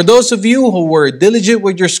 For those of you who were diligent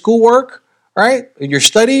with your schoolwork, right, in your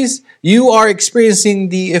studies, you are experiencing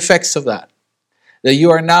the effects of that. That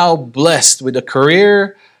you are now blessed with a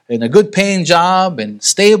career and a good paying job and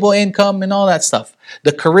stable income and all that stuff.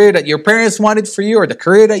 The career that your parents wanted for you or the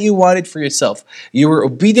career that you wanted for yourself. You were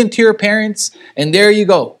obedient to your parents, and there you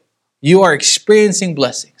go. You are experiencing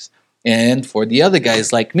blessings. And for the other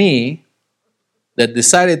guys like me that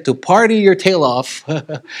decided to party your tail off,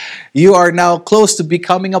 you are now close to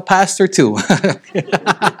becoming a pastor too.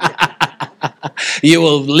 You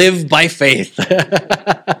will live by faith.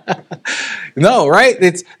 No, right?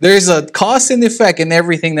 There's a cause and effect in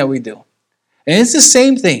everything that we do. And it's the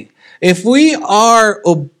same thing. If we are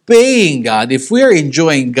obeying God, if we are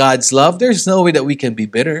enjoying God's love, there's no way that we can be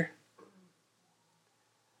bitter.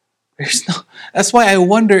 That's why I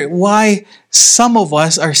wonder why some of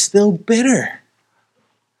us are still bitter.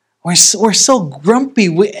 We're so grumpy.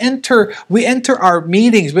 We enter our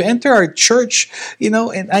meetings, we enter our church, and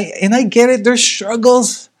I get it. There's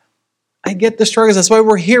struggles. I get the struggles. That's why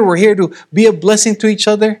we're here. We're here to be a blessing to each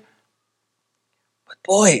other. But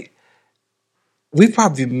boy, we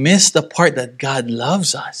probably missed the part that God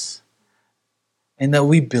loves us and that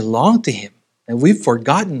we belong to Him. And we've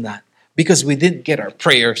forgotten that because we didn't get our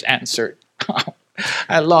prayers answered.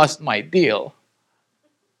 I lost my deal.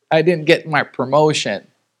 I didn't get my promotion.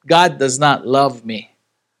 God does not love me.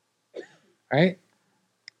 Right?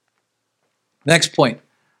 Next point.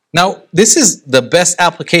 Now, this is the best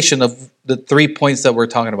application of the 3 points that we're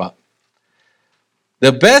talking about.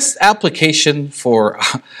 The best application for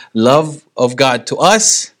love of God to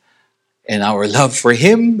us and our love for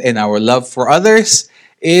Him and our love for others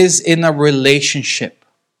is in a relationship.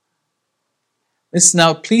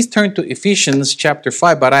 Now, please turn to Ephesians chapter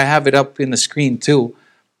 5, but I have it up in the screen too.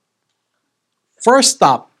 First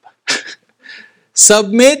stop.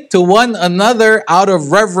 Submit to one another out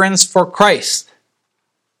of reverence for Christ.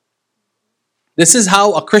 This is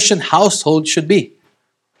how a Christian household should be.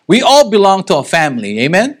 We all belong to a family.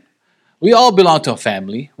 Amen? We all belong to a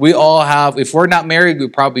family. We all have, if we're not married,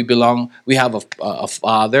 we have a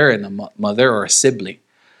father and a mother or a sibling.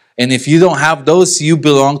 And if you don't have those, you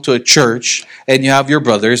belong to a church and you have your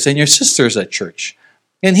brothers and your sisters at church.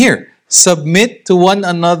 And here, submit to one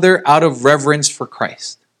another out of reverence for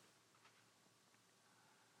Christ.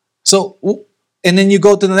 So, and then you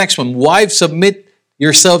go to the next one. Wives, submit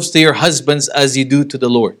yourselves to your husbands as you do to the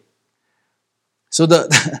Lord. So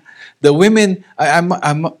the women,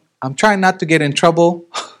 I'm trying not to get in trouble.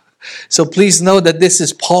 So please know that this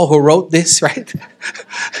is Paul who wrote this, right?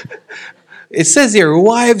 It says here,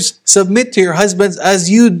 wives, submit to your husbands as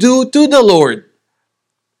you do to the Lord.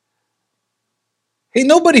 Hey,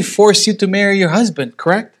 nobody forced you to marry your husband,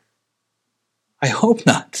 correct? I hope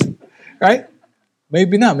not, right?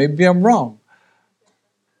 Maybe not. Maybe I'm wrong.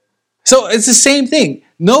 So it's the same thing.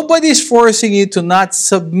 Nobody's forcing you to not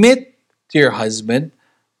submit to your husband.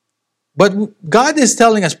 But God is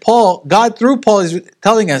telling us, God through Paul is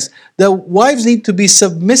telling us that wives need to be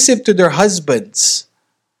submissive to their husbands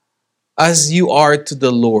as you are to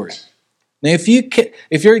the Lord. Now, if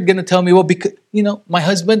you're going to tell me, well, because my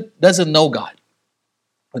husband doesn't know God,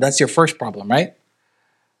 well, that's your first problem, right?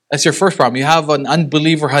 That's your first problem. You have an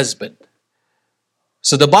unbeliever husband.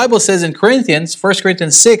 So the Bible says in 1 Corinthians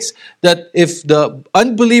 6, that if the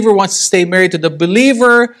unbeliever wants to stay married to the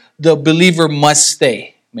believer must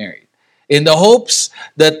stay married. In the hopes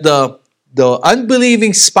that the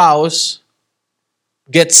unbelieving spouse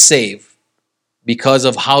gets saved because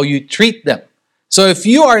of how you treat them. So if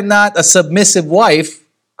you are not a submissive wife,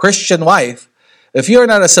 Christian wife, if you are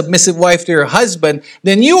not a submissive wife to your husband,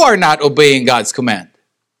 then you are not obeying God's command.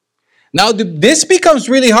 Now, this becomes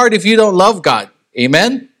really hard if you don't love God.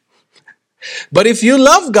 Amen? But if you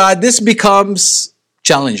love God, this becomes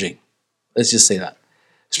challenging. Let's just say that.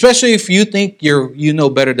 Especially if you think you know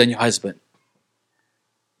better than your husband.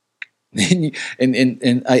 And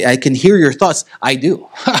I can hear your thoughts. I do.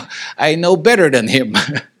 I know better than him.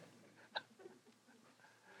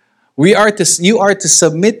 You are to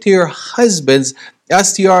submit to your husbands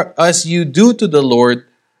as you do to the Lord,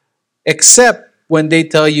 except when they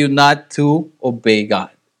tell you not to obey God.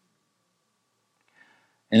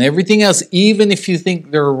 And everything else, even if you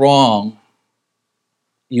think they're wrong,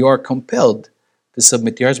 you are compelled to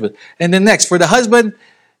submit to your husband. And then next, for the husband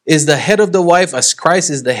is the head of the wife, as Christ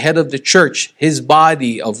is the head of the church, his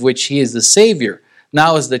body, of which he is the Savior.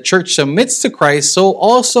 Now, as the church submits to Christ, so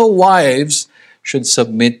also wives should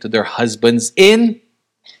submit to their husbands in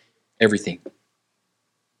everything.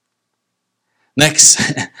 Next,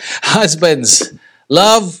 husbands,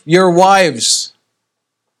 love your wives.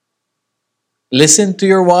 Listen to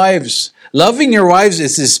your wives. Loving your wives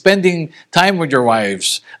is spending time with your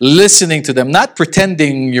wives, listening to them, not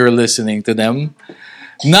pretending you're listening to them.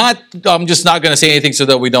 Not, I'm just not going to say anything so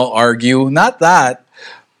that we don't argue. Not that.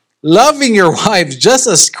 Loving your wives just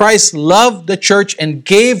as Christ loved the church and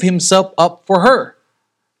gave himself up for her.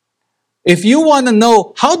 If you want to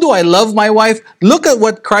know, how do I love my wife? Look at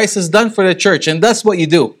what Christ has done for the church, and that's what you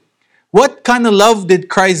do. What kind of love did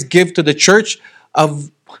Christ give to the church?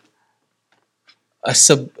 Of a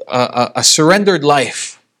surrendered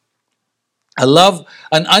life. A love,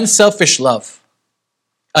 an unselfish love.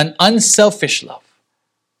 An unselfish love.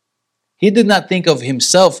 He did not think of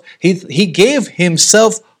himself. He gave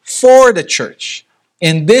himself for the church.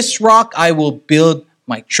 In this rock I will build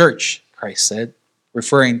my church, Christ said,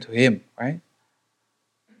 referring to him, right?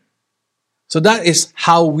 So that is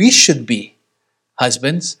how we should be,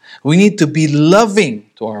 husbands. We need to be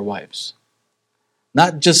loving to our wives.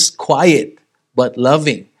 Not just quiet, but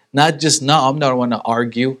loving. Not just, no, I'm not want to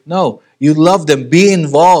argue. No, you love them. Be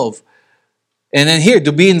involved. And then here,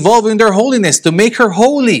 to be involved in their holiness, to make her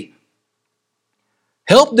holy.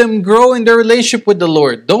 Help them grow in their relationship with the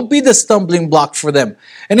Lord. Don't be the stumbling block for them.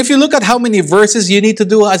 And if you look at how many verses you need to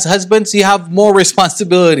do as husbands, you have more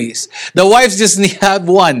responsibilities. The wives just need to have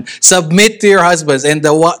one. Submit to your husbands. And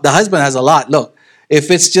the husband has a lot. Look,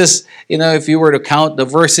 if it's just, if you were to count the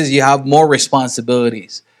verses, you have more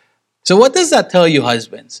responsibilities. So what does that tell you,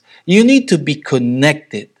 husbands? You need to be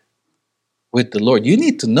connected with the Lord. You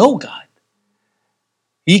need to know God.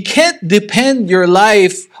 You can't depend your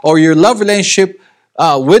life or your love relationship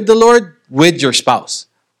with the Lord with your spouse.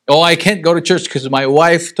 Oh, I can't go to church because my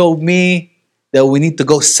wife told me that we need to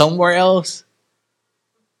go somewhere else.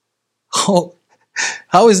 Oh,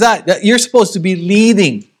 how is that? You're supposed to be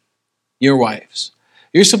leading your wives.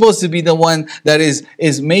 You're supposed to be the one that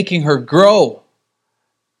is making her grow.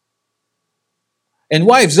 And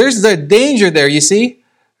wives, there's a danger there, you see?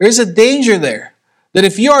 There's a danger there. That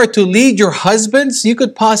if you are to lead your husbands, you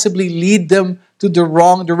could possibly lead them to the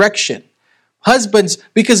wrong direction. Husbands,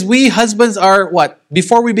 because we husbands are what?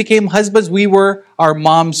 Before we became husbands, we were our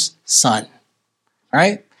mom's son.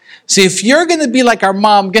 Right? So if you're going to be like our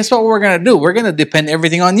mom, guess what we're going to do? We're going to depend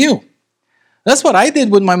everything on you. That's what I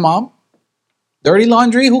did with my mom. Dirty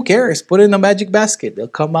laundry, who cares? Put it in a magic basket. They'll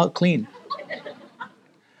come out clean.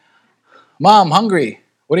 Mom, hungry.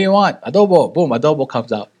 What do you want? Adobo. Boom, adobo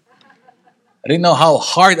comes out. I didn't know how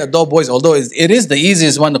hard adobo is, although it is the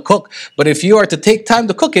easiest one to cook. But if you are to take time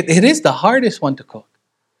to cook it, it is the hardest one to cook.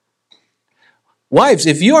 Wives,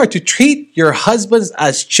 if you are to treat your husbands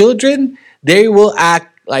as children, they will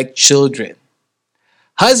act like children.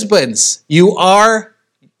 Husbands, you are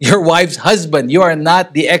your wife's husband. You are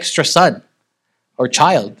not the extra son or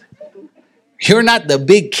child. You're not the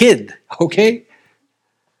big kid, okay?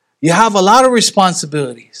 You have a lot of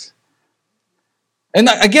responsibilities. And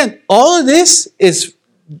again, all of this is,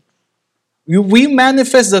 we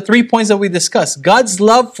manifest the 3 points that we discussed. God's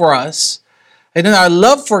love for us, and then our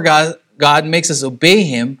love for God makes us obey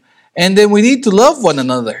Him, and then we need to love one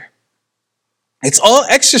another. It's all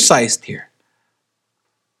exercised here.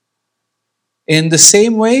 In the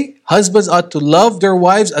same way, husbands ought to love their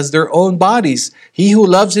wives as their own bodies. He who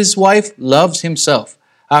loves his wife loves himself.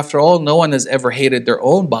 After all, no one has ever hated their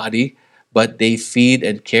own body, but they feed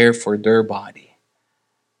and care for their body,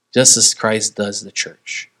 just as Christ does the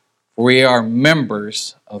church. For we are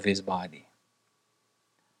members of his body.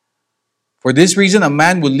 For this reason, a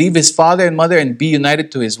man will leave his father and mother and be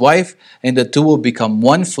united to his wife, and the two will become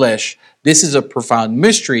one flesh. This is a profound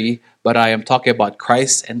mystery, but I am talking about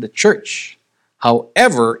Christ and the church.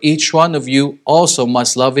 However, each one of you also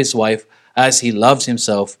must love his wife as he loves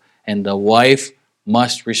himself, and the wife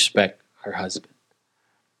must respect her husband.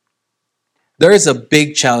 There is a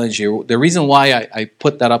big challenge here. The reason why I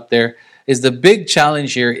put that up there is the big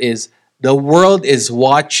challenge here is the world is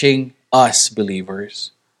watching us,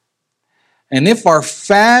 believers. And if our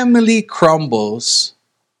family crumbles,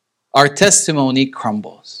 our testimony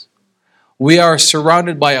crumbles. We are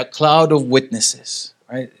surrounded by a cloud of witnesses,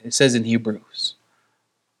 right? It says in Hebrews.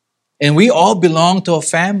 And we all belong to a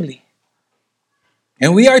family.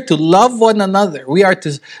 And we are to love one another.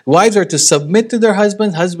 Wives are to submit to their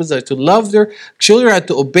husbands. Husbands are to love their children, are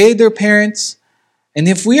to obey their parents. And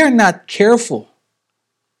if we are not careful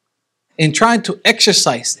in trying to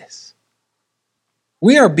exercise this,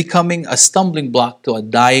 we are becoming a stumbling block to a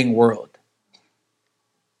dying world.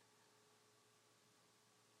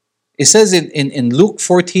 It says in Luke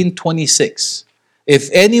 14:26, if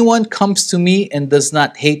anyone comes to me and does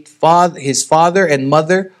not hate his father and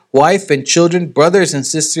mother, wife and children, brothers and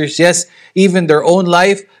sisters, yes, even their own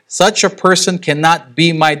life, such a person cannot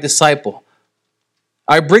be my disciple.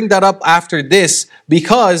 I bring that up after this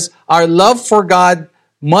because our love for God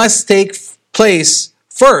must take place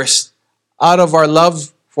first out of our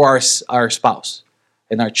love for our spouse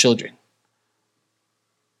and our children.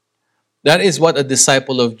 That is what a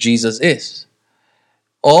disciple of Jesus is.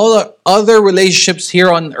 All other relationships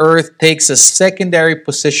here on earth takes a secondary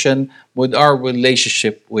position with our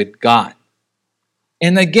relationship with God.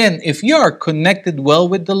 And again, if you are connected well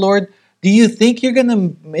with the Lord, do you think you're going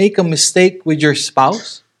to make a mistake with your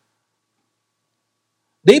spouse?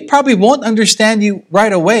 They probably won't understand you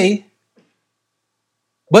right away.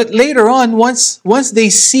 But later on, once they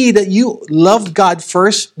see that you love God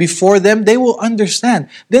first before them, they will understand.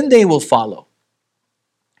 Then they will follow.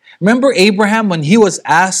 Remember Abraham when he was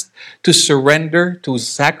asked to surrender, to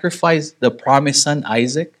sacrifice the promised son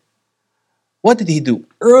Isaac? What did he do?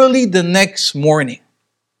 Early the next morning,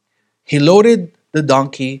 he loaded the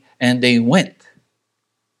donkey and they went.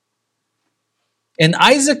 And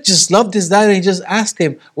Isaac just loved his dad and he just asked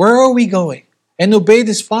him, "Where are we going?" And obeyed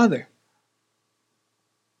his father.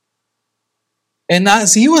 And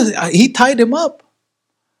as he tied him up.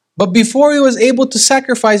 But before he was able to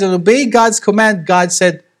sacrifice and obey God's command, God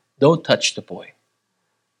said, "Don't touch the boy,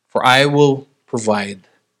 for I will provide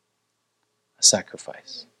a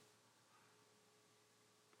sacrifice."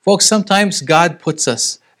 Folks, sometimes God puts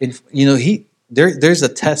us in, there's a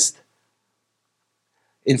test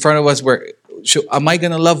in front of us where, am I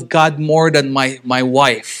going to love God more than my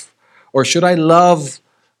wife? Or should I love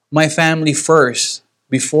my family first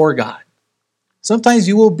before God? Sometimes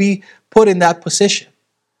you will be put in that position.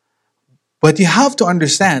 But you have to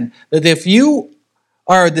understand that if you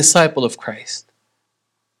are a disciple of Christ,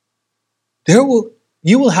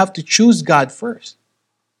 you will have to choose God first.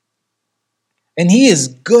 And He is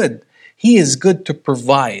good. He is good to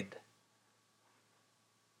provide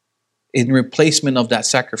in replacement of that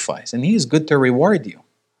sacrifice. And He is good to reward you.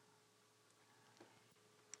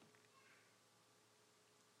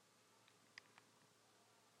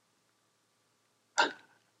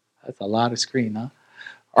 That's a lot of screen, huh?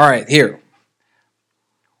 All right, here.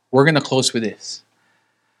 We're going to close with this.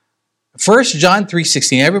 1 John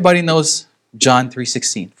 3:16. Everybody knows John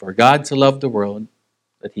 3:16. For God to love the world,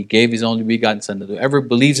 that He gave His only begotten Son, that whoever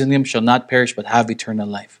believes in Him shall not perish but have eternal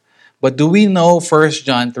life. But do we know 1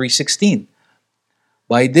 John 3:16?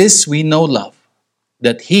 By this we know love,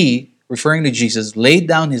 that He, referring to Jesus, laid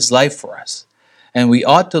down His life for us. And we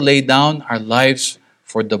ought to lay down our lives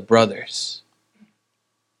for the brothers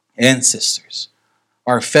and sisters,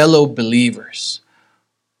 our fellow believers.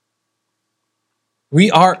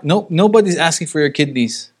 Nobody's asking for your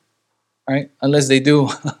kidneys, right? Unless they do.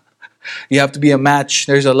 You have to be a match.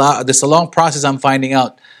 There's a long process, I'm finding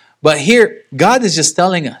out. But here, God is just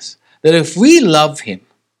telling us that if we love Him,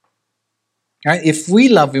 right? If we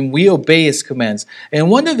love Him, we obey His commands. And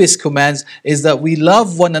one of His commands is that we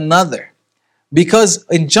love one another. Because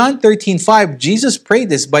in John 13:5, Jesus prayed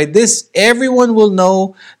this, by this everyone will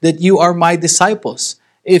know that you are my disciples,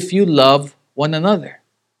 if you love one another.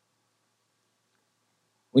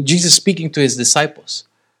 When Jesus is speaking to His disciples.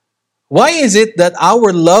 Why is it that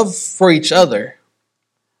our love for each other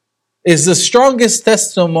is the strongest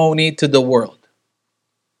testimony to the world?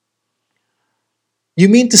 You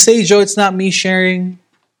mean to say, Joe, it's not me sharing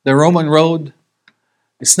the Roman road?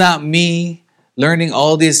 It's not me learning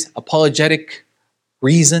all this apologetic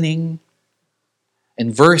reasoning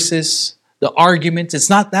and verses, the arguments? It's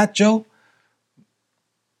not that, Joe?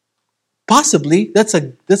 Possibly. That's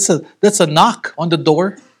a knock on the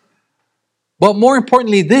door. But more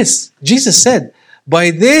importantly, this. Jesus said,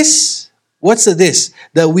 by this, what's this?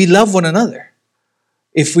 That we love one another.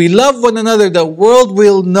 If we love one another, the world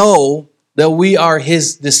will know that we are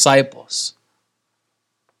His disciples.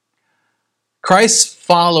 Christ's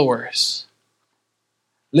followers,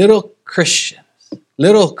 little Christians,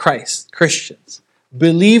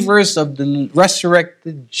 believers of the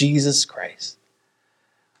resurrected Jesus Christ.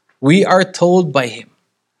 We are told by Him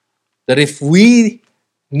that if we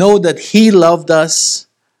know that He loved us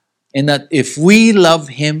and that if we love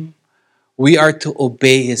Him, we are to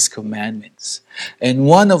obey His commandments. And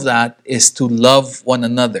one of that is to love one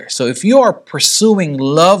another. So if you are pursuing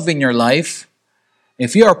love in your life,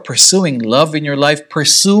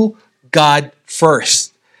 pursue God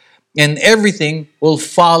first. And everything will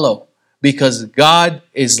follow because God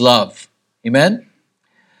is love. Amen?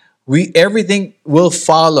 Everything will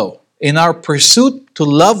follow. In our pursuit to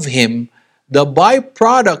love Him, the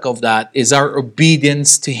byproduct of that is our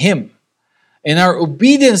obedience to Him. And our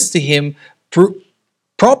obedience to Him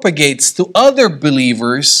propagates to other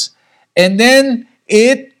believers, and then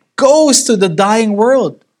it goes to the dying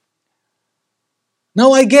world.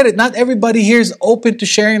 No, I get it. Not everybody here is open to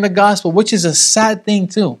sharing the gospel, which is a sad thing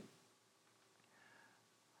too.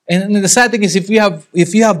 And the sad thing is, if you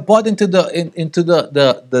have bought into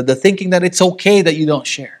the thinking that it's okay that you don't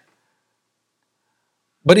share.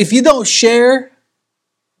 But if you don't share,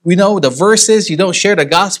 the verses, you don't share the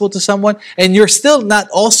gospel to someone, and you're still not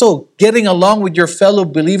also getting along with your fellow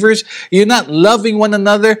believers, you're not loving one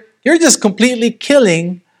another, you're just completely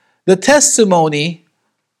killing the testimony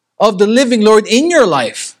of the living Lord in your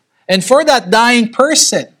life. And for that dying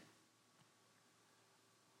person,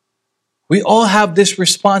 we all have this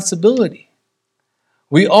responsibility.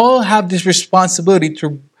 We all have this responsibility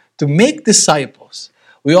to make disciples.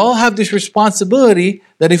 We all have this responsibility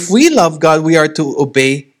that if we love God, we are to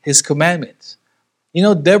obey His commandments. You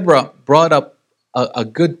know, Deborah brought up a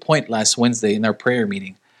good point last Wednesday in our prayer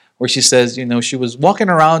meeting where she says, you know, she was walking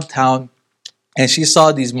around town and she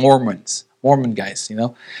saw these Mormon guys, you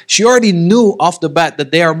know. She already knew off the bat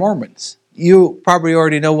that they are Mormons. You probably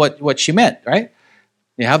already know what she meant, right?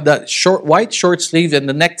 They have that white short sleeve and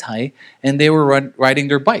the necktie, and they were riding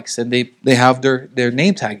their bikes, and they have their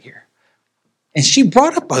name tag here. And she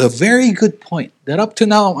brought up a very good point that up to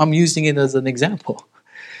now I'm using it as an example.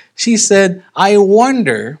 She said, I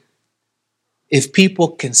wonder if people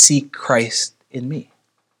can see Christ in me.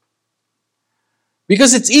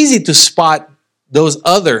 Because it's easy to spot those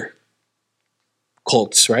other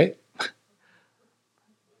cults, right?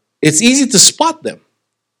 It's easy to spot them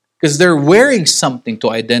because they're wearing something to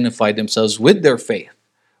identify themselves with their faith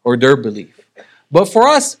or their belief. But for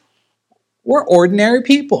us, we're ordinary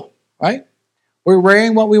people, right? We're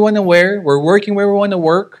wearing what we want to wear. We're working where we want to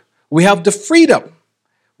work. We have the freedom.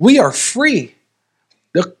 We are free.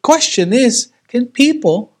 The question is, can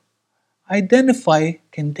people identify,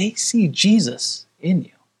 can they see Jesus in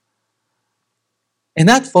you? And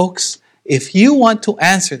that, folks, if you want to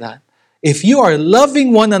answer that, if you are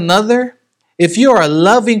loving one another, if you are a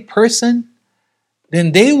loving person,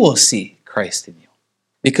 then they will see Christ in you.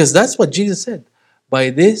 Because that's what Jesus said. By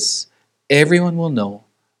this, everyone will know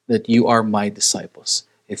that you are my disciples,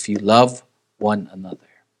 if you love one another.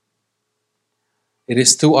 It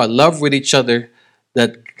is through our love with each other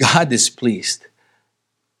that God is pleased.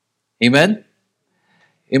 Amen?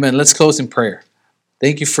 Amen. Let's close in prayer.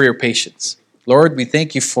 Thank you for your patience. Lord, we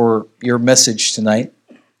thank you for your message tonight.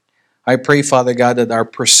 I pray, Father God, that our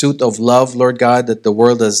pursuit of love, Lord God, that the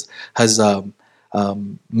world has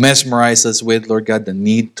mesmerized us with, Lord God, the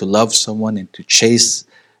need to love someone and to chase,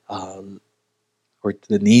 or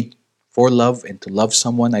the need for love and to love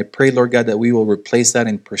someone. I pray, Lord God, that we will replace that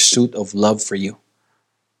in pursuit of love for you.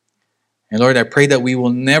 And Lord, I pray that we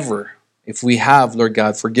will never, if we have, Lord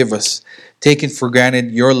God, forgive us, taken for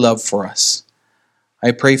granted your love for us.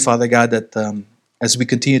 I pray, Father God, that as we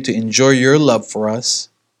continue to enjoy your love for us,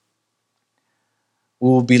 we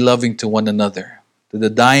will be loving to one another. To the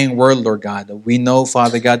dying world, Lord God, we know,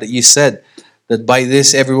 Father God, that you said that by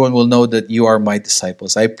this everyone will know that you are my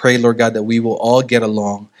disciples. I pray, Lord God, that we will all get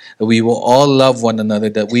along, that we will all love one another,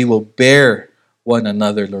 that we will bear one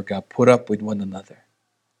another, Lord God, put up with one another.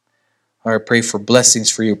 Lord, I pray for blessings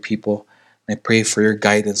for your people, and I pray for your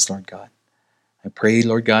guidance, Lord God. I pray,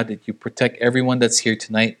 Lord God, that you protect everyone that's here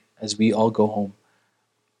tonight as we all go home.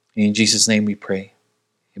 In Jesus' name we pray.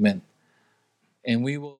 Amen. And we will...